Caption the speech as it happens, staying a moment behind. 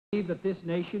that this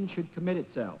nation should commit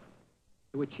itself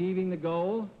to achieving the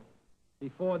goal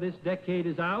before this decade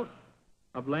is out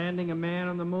of landing a man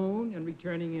on the moon and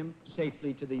returning him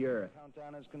safely to the Earth.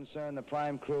 Countdown is concerned, the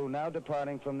prime crew now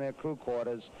departing from their crew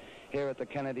quarters here at the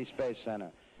Kennedy Space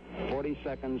Center. 40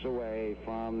 seconds away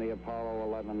from the Apollo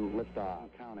 11 liftoff.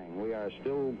 Counting. We are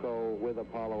still go with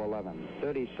Apollo 11.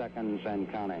 30 seconds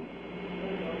and counting.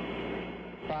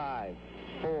 5,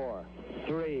 4,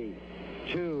 3,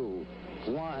 2,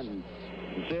 1,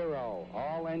 0.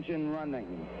 All engine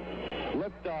running.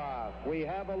 Liftoff. We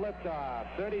have a liftoff.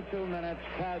 32 minutes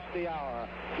past the hour.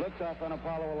 Liftoff on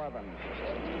Apollo 11.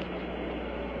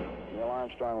 Neil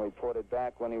Armstrong reported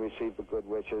back when he received the good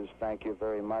wishes. Thank you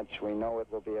very much. We know it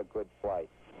will be a good flight.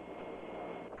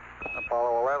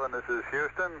 Apollo 11, this is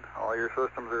Houston. All your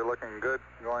systems are looking good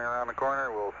going around the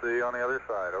corner. We'll see you on the other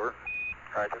side. Over.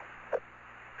 Roger.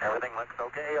 Everything looks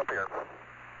okay up here.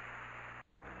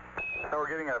 So we're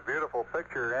getting a beautiful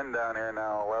picture in down here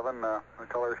now, 11. The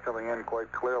color's coming in quite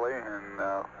clearly,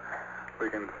 and we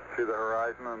can see the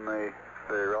horizon and the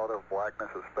relative blackness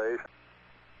of space.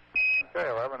 Okay,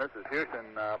 11, this is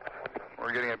Houston.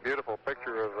 We're getting a beautiful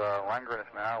picture of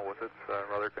Langrenus now with its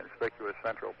rather conspicuous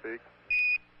central peak.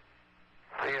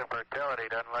 Sea of fertility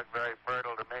doesn't look very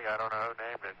fertile to me. I don't know who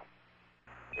named it.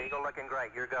 Eagle looking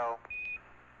great. Your go.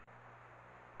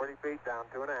 40 feet down,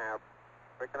 2.5.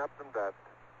 Picking up some dust.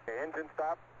 Okay, engine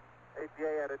stop.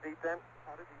 APA at a descent.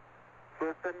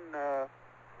 Houston,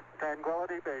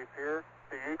 Tranquility Base here.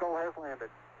 The Eagle has landed.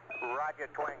 Roger,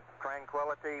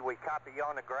 Tranquility. We copy you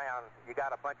on the ground. You got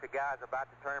a bunch of guys about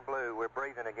to turn blue. We're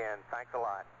breathing again. Thanks a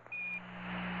lot.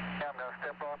 Yeah, I'm going to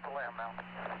step off the limb now.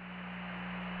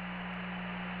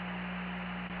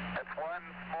 That's one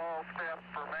small step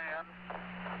for man.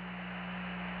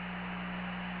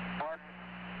 One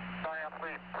giant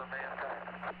leap for mankind.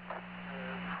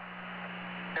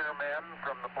 Dear men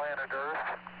from the planet Earth,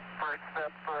 first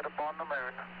step foot upon the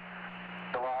moon,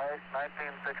 July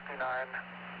 1969.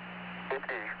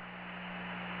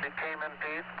 It came in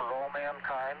peace for all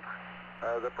mankind.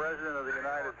 The President of the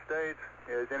United States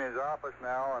is in his office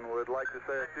now and would like to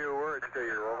say a few words to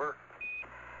you. Over.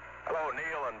 Hello,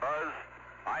 Neil and Buzz.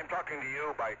 I'm talking to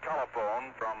you by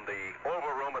telephone from the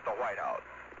Oval Room at the White House.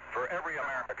 For every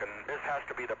American, this has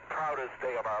to be the proudest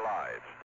day of our lives.